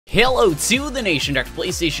Hello to the nation, Dr.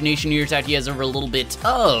 PlayStation Nation here to talk to you guys over a little bit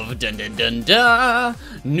of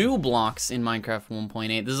new blocks in Minecraft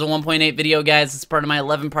 1.8. This is a 1.8 video, guys. It's part of my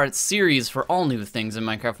 11-part series for all new things in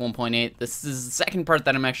Minecraft 1.8. This is the second part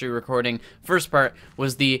that I'm actually recording. First part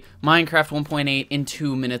was the Minecraft 1.8 in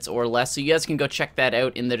 2 minutes or less, so you guys can go check that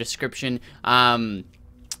out in the description.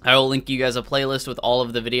 I will link you guys a playlist with all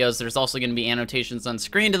of the videos. There's also going to be annotations on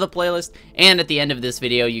screen to the playlist, and at the end of this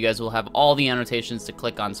video, you guys will have all the annotations to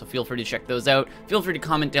click on, so feel free to check those out. Feel free to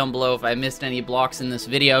comment down below if I missed any blocks in this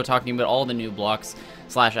video, talking about all the new blocks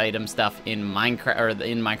slash item stuff in Minecraft, or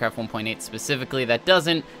in Minecraft 1.8 specifically, that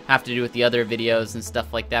doesn't have to do with the other videos and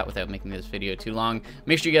stuff like that, without making this video too long.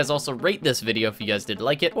 Make sure you guys also rate this video if you guys did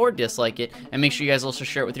like it or dislike it, and make sure you guys also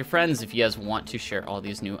share it with your friends if you guys want to share all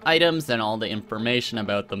these new items and all the information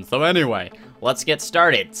about them. So anyway, let's get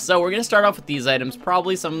started. So we're going to start off with these items,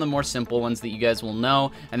 probably some of the more simple ones that you guys will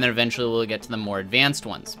know, and then eventually we'll get to the more advanced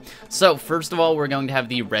ones. So first of all, we're going to have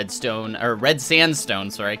the redstone, or red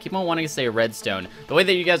sandstone, sorry, I keep on wanting to say redstone. The way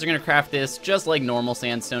that you guys are going to craft this, just like normal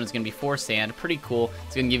sandstone, is going to be 4 sand, pretty cool.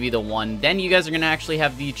 It's going to give you the 1. Then you guys are going to actually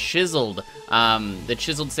have the chiseled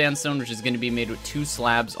sandstone, which is going to be made with 2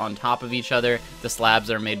 slabs on top of each other. The slabs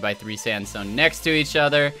are made by 3 sandstone next to each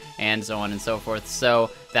other, and so on and so forth. So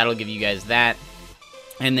that'll give you guys that.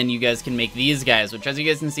 And then you guys can make these guys, which, as you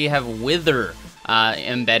guys can see, have wither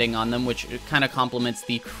embedding on them, which kind of complements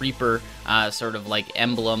the creeper sort of like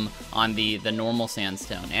emblem on the normal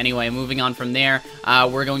sandstone. Anyway, moving on from there,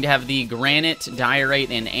 we're going to have the granite,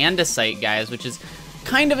 diorite, and andesite guys, which is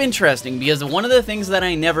kind of interesting because one of the things that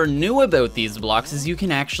I never knew about these blocks is you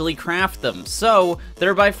can actually craft them. So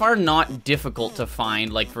they're by far not difficult to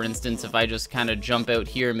find. Like, for instance, if I just kind of jump out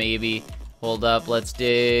here, maybe, hold up, let's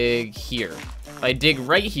dig here. If I dig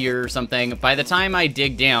right here or something, by the time I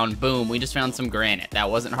dig down, boom, we just found some granite. That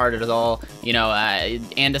wasn't hard at all. You know,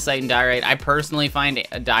 andesite and diorite, I personally find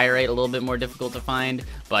diorite a little bit more difficult to find,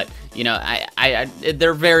 but, you know,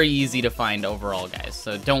 they're very easy to find overall, guys,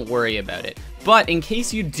 so don't worry about it. But in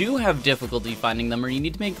case you do have difficulty finding them, or you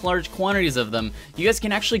need to make large quantities of them, you guys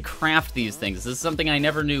can actually craft these things. This is something I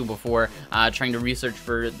never knew before trying to research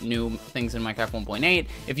for new things in Minecraft 1.8.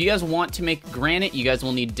 If you guys want to make granite, you guys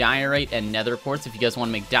will need diorite and nether quartz. If you guys want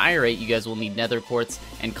to make diorite, you guys will need nether quartz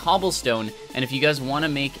and cobblestone. And if you guys want to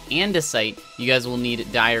make andesite, you guys will need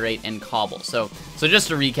diorite and cobble. So just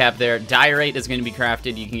to recap there, diorite is going to be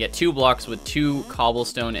crafted. You can get 2 blocks with 2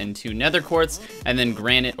 cobblestone and 2 nether quartz, and then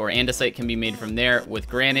granite or andesite can be made from there. With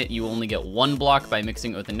granite, you only get 1 block by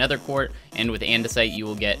mixing it with a nether quartz, and with andesite, you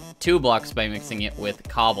will get 2 blocks by mixing it with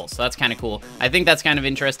cobble. So that's kind of cool. I think that's kind of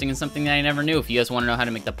interesting and something that I never knew. If you guys want to know how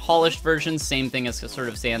to make the polished version, same thing as a sort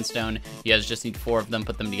of sandstone. You guys just need 4 of them,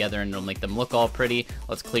 put them together, and it'll make them look all pretty.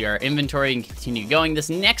 Let's clear our inventory and continue going. This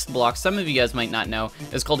next block, some of you guys might not know,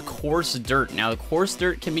 is called coarse dirt. Now, the coarse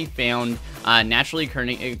dirt can be found naturally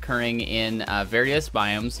occurring in various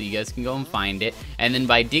biomes, so you guys can go and find it. And then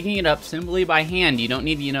by digging it up simply by hand, you don't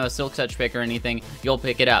need, you know, a silk touch pick or anything, you'll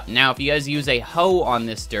pick it up. Now, if you guys use a hoe on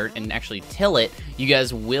this dirt and actually till it, you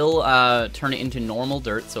guys will turn it into normal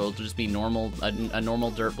dirt, so it'll just be normal, a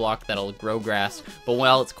normal dirt block that'll grow grass. But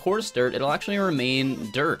while it's coarse dirt, it'll actually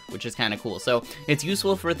remain dirt, which is kind of cool. So it's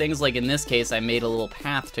useful for things like, in this case, I made a little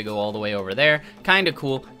path to go all the way over there. Kind of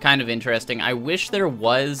cool, kind of interesting. I wish there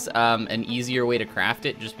was an easier way to craft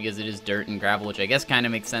it, just because it is dirt and gravel, which I guess kind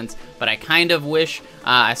of makes sense, but I kind of wish,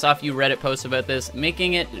 I saw a few Reddit posts about this,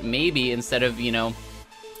 making it maybe instead of, you know,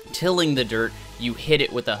 tilling the dirt, you hit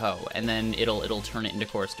it with a hoe, and then it'll turn it into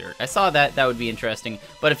coarse dirt. I saw that would be interesting,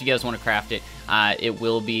 but if you guys want to craft it, it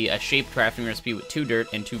will be a shaped crafting recipe with 2 dirt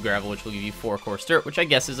and 2 gravel, which will give you 4 coarse dirt, which I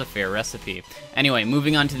guess is a fair recipe. Anyway,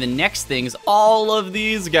 moving on to the next things, all of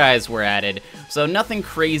these guys were added. So nothing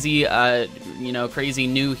crazy, you know, crazy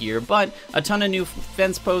new here, but a ton of new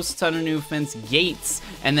fence posts, a ton of new fence gates,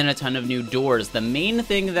 and then a ton of new doors. The main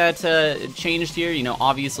thing that changed here, you know,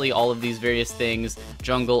 obviously all of these various things,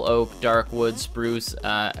 jungle, oak, dark wood, spruce,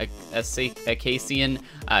 acacia,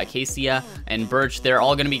 and birch, they're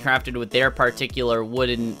all going to be crafted with their particular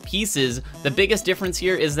wooden pieces. The biggest difference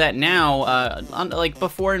here is that now, like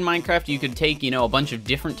before in Minecraft, you could take, you know, a bunch of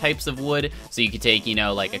different types of wood. So you could take, you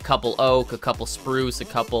know, like a couple oak, a couple spruce, a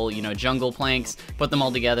couple, you know, jungle planks, put them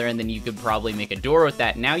all together, and then you could probably make a door with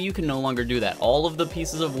that. Now you can no longer do that. All of the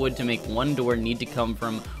pieces of wood to make one door need to come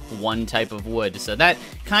from one type of wood. So that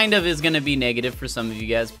kind of is going to be negative for some of you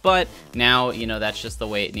guys, but now, you know, that's just the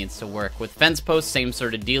way it needs to work. With fence posts, same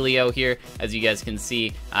sort of dealio here. As you guys can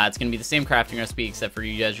see, it's going to be the same crafting recipe, except for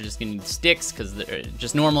you guys are just going to need sticks, because they're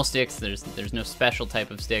just normal sticks. There's no special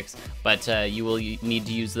type of sticks, but you will need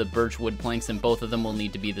to use the birch wood planks, and both of them will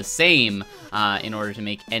need to be the same in order to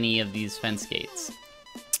make any of these fence gates.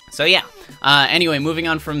 So yeah, anyway, moving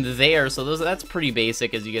on from there, so that's pretty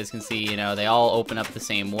basic. As you guys can see, you know, they all open up the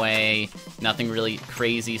same way. Nothing really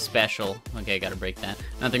crazy special. Okay, gotta break that.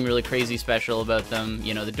 Nothing really crazy special about them.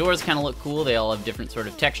 You know, the doors kind of look cool. They all have different sort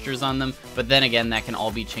of textures on them, but then again, that can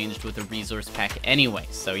all be changed with a resource pack anyway,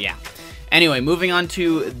 so yeah. Anyway, moving on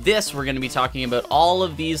to this, we're going to be talking about all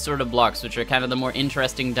of these sort of blocks, which are kind of the more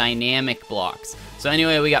interesting dynamic blocks. So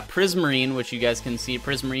anyway, we got Prismarine, which you guys can see.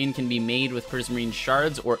 Prismarine can be made with Prismarine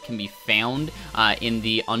shards, or it can be found in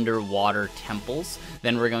the underwater temples.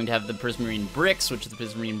 Then we're going to have the Prismarine bricks, which the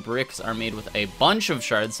Prismarine bricks are made with a bunch of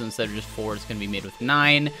shards, so instead of just 4, it's going to be made with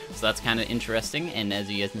 9. So that's kind of interesting, and as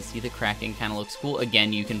you guys can see, the cracking kind of looks cool.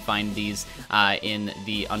 Again, you can find these in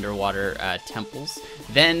the underwater temples.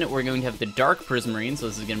 Then we're going to have the dark Prismarine, so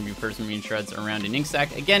this is going to be Prismarine shards around an ink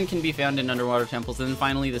sac. Again, can be found in underwater temples. And then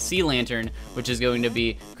finally, the Sea Lantern, which is going to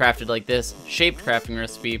be crafted like this, shaped crafting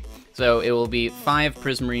recipe. So it will be 5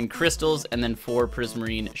 Prismarine crystals and then 4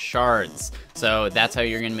 Prismarine shards. So that's how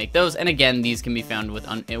you're going to make those. And again, these can be found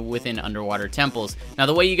within underwater temples. Now,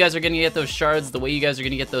 the way you guys are going to get those shards, the way you guys are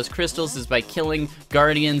going to get those crystals is by killing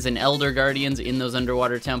guardians and elder guardians in those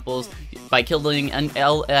underwater temples. By killing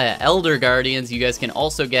elder guardians, you guys can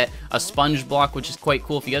also get a sponge block, which is quite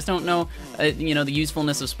cool. If you guys don't know, you know, the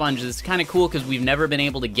usefulness of sponge, it's kind of cool because we've never been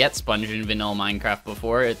able to get sponge in vanilla Minecraft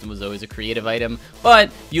before. It was always a creative item.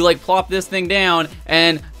 But you, like, plop this thing down,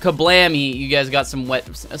 and kablammy, you guys got some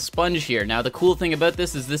wet sponge here. Now, the cool thing about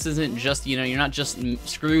this is this isn't just, you know, you're not just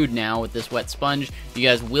screwed now with this wet sponge. You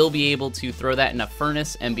guys will be able to throw that in a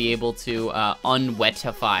furnace and be able to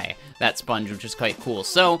unwetify that sponge, which is quite cool.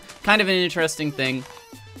 So, kind of an interesting thing.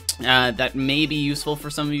 That may be useful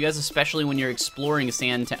for some of you guys, especially when you're exploring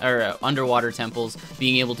underwater temples.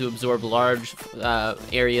 Being able to absorb large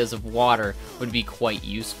areas of water would be quite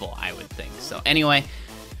useful, I would think. So anyway,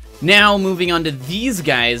 now moving on to these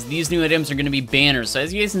guys, these new items are going to be banners. So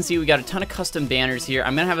as you guys can see, we got a ton of custom banners here.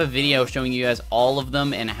 I'm going to have a video showing you guys all of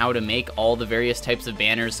them and how to make all the various types of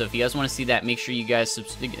banners. So if you guys want to see that, make sure you guys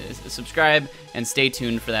subscribe and stay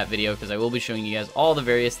tuned for that video, because I will be showing you guys all the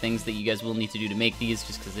various things that you guys will need to do to make these,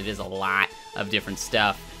 just because it is a lot of different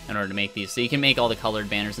stuff in order to make these. So you can make all the colored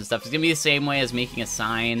banners and stuff. It's going to be the same way as making a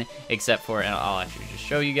sign, except for, and I'll actually just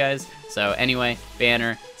show you guys. So anyway,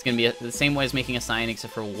 banner. It's going to be the same way as making a sign,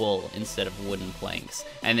 except for wool instead of wooden planks.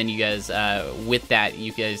 And then you guys, with that,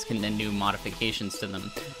 you guys can then do modifications to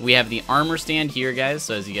them. We have the armor stand here, guys.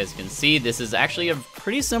 So as you guys can see, this is actually a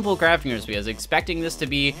pretty simple crafting recipe. I was expecting this to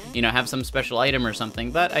be, you know, have some special item or something,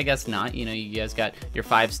 but I guess not. You know, you guys got your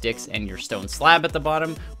 5 sticks and your stone slab at the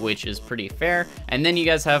bottom, which is pretty fair. And then you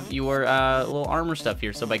guys have your little armor stuff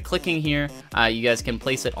here. So by clicking here, you guys can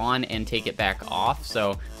place it on and take it back off.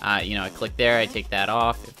 So, you know, I click there, I take that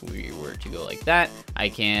off. If we were to go like that, I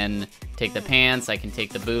can take the pants, I can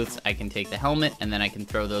take the boots, I can take the helmet, and then I can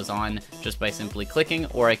throw those on just by simply clicking,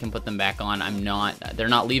 or I can put them back on. They're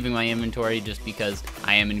not leaving my inventory just because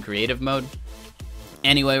I am in creative mode.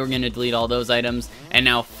 Anyway, we're going to delete all those items. And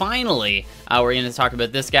now, finally, we're going to talk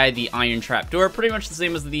about this guy, the Iron Trapdoor. Pretty much the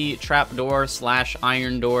same as the Trapdoor /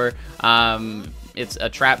 Iron Door. It's a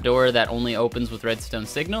trapdoor that only opens with redstone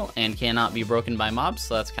signal and cannot be broken by mobs,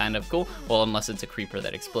 so that's kind of cool. Well, unless it's a creeper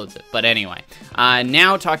that explodes it. But anyway,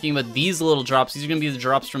 now talking about these little drops. These are going to be the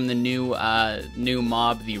drops from the new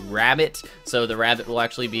mob, the rabbit. So the rabbit will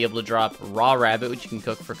actually be able to drop raw rabbit, which you can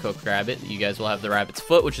cook for cooked rabbit. You guys will have the rabbit's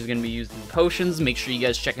foot, which is going to be used in potions. Make sure you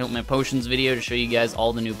guys check out my potions video to show you guys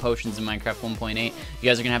all the new potions in Minecraft 1.8. You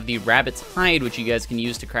guys are going to have the rabbit's hide, which you guys can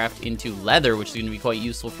use to craft into leather, which is going to be quite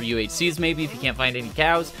useful for UHCs maybe if you can't find any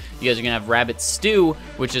cows. You guys are gonna have rabbit stew,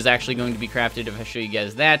 which is actually going to be crafted, if I show you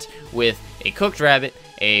guys that, with a cooked rabbit,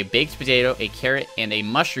 a baked potato, a carrot, and a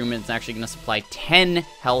mushroom. And it's actually gonna supply 10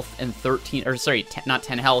 health and 13, or sorry, not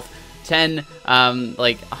 10 health, 10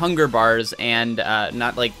 like hunger bars, and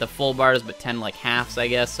not like the full bars, but 10 like halves, I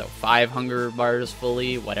guess. So 5 hunger bars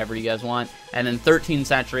fully, whatever you guys want, and then 13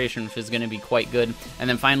 saturation, which is going to be quite good. And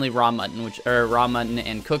then finally raw mutton, raw mutton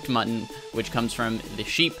and cooked mutton, which comes from the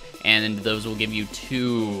sheep, and those will give you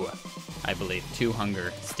 2 I believe. 2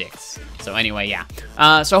 hunger sticks. So anyway, yeah.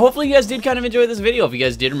 So hopefully you guys did kind of enjoy this video. If you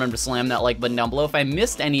guys did, remember to slam that like button down below. If I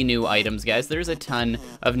missed any new items, guys, there's a ton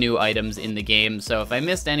of new items in the game. So if I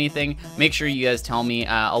missed anything, make sure you guys tell me.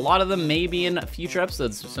 A lot of them may be in future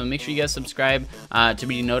episodes. So make sure you guys subscribe to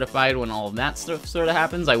be notified when all of that stuff sort of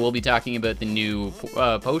happens. I will be talking about the new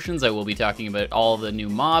potions. I will be talking about all the new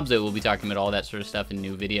mobs. I will be talking about all that sort of stuff in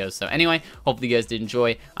new videos. So anyway, hopefully you guys did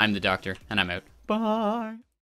enjoy. I'm the Doctor, and I'm out. Bye.